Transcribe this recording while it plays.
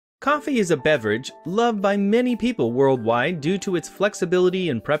Coffee is a beverage loved by many people worldwide due to its flexibility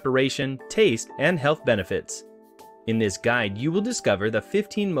in preparation, taste, and health benefits. In this guide, you will discover the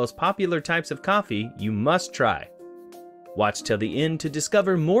 15 most popular types of coffee you must try. Watch till the end to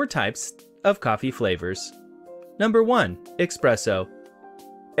discover more types of coffee flavors. Number 1. Espresso.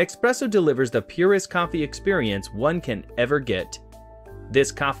 Espresso delivers the purest coffee experience one can ever get.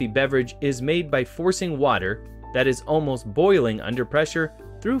 This coffee beverage is made by forcing water that is almost boiling under pressure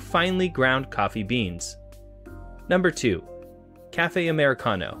through finely ground coffee beans. Number 2. Cafe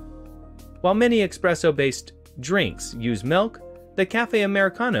Americano. While many espresso-based drinks use milk, the Cafe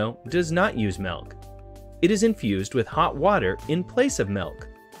Americano does not use milk. It is infused with hot water in place of milk.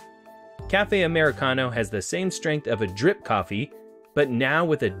 Cafe Americano has the same strength of a drip coffee, but now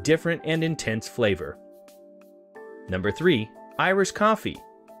with a different and intense flavor. Number 3. Irish coffee.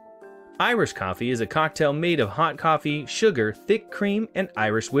 Irish coffee is a cocktail made of hot coffee, sugar, thick cream, and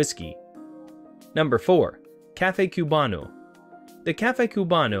Irish whiskey. Number 4. Café Cubano. The Café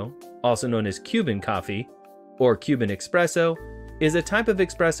Cubano, also known as Cuban coffee or Cuban espresso, is a type of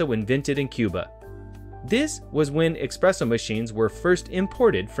espresso invented in Cuba. This was when espresso machines were first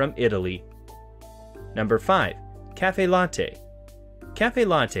imported from Italy. Number 5. Café Latte. Café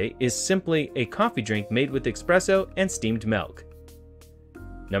Latte is simply a coffee drink made with espresso and steamed milk.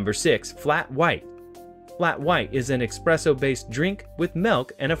 Number 6. Flat White. Flat White is an espresso-based drink with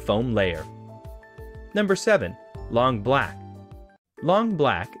milk and a foam layer. Number 7. Long Black. Long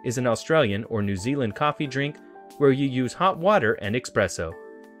Black is an Australian or New Zealand coffee drink where you use hot water and espresso.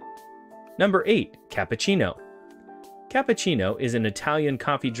 Number 8. Cappuccino. Cappuccino is an Italian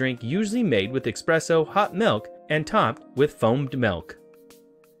coffee drink usually made with espresso, hot milk, and topped with foamed milk.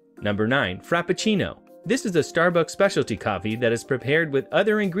 Number 9. Frappuccino. This is a Starbucks specialty coffee that is prepared with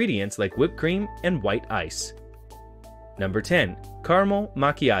other ingredients like whipped cream and white ice. Number 10. Caramel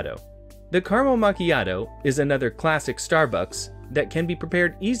Macchiato. The Caramel Macchiato is another classic Starbucks that can be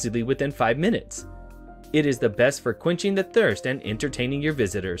prepared easily within 5 minutes. It is the best for quenching the thirst and entertaining your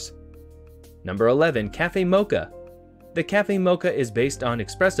visitors. Number 11. Cafe Mocha. The Cafe Mocha is based on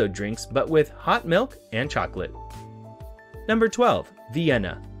espresso drinks but with hot milk and chocolate. Number 12.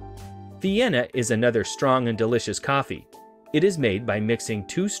 Vienna. Vienna is another strong and delicious coffee. It is made by mixing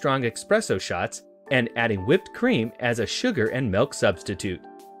 2 strong espresso shots and adding whipped cream as a sugar and milk substitute.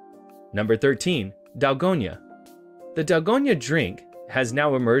 Number 13. Dalgona. The Dalgona drink has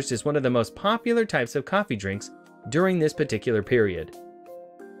now emerged as one of the most popular types of coffee drinks during this particular period.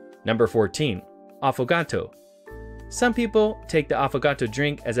 Number 14. Affogato. Some people take the affogato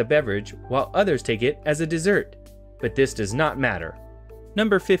drink as a beverage while others take it as a dessert, but this does not matter.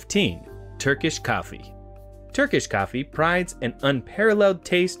 Number 15. Turkish coffee. Turkish coffee prides an unparalleled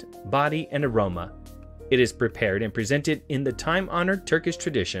taste, body, and aroma. It is prepared and presented in the time-honored Turkish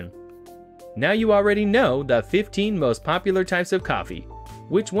tradition. Now you already know the 15 most popular types of coffee.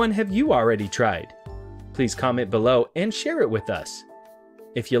 Which one have you already tried? Please comment below and share it with us.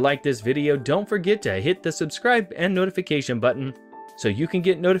 If you like this video, don't forget to hit the subscribe and notification button so you can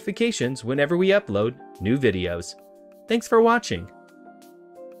get notifications whenever we upload new videos. Thanks for watching.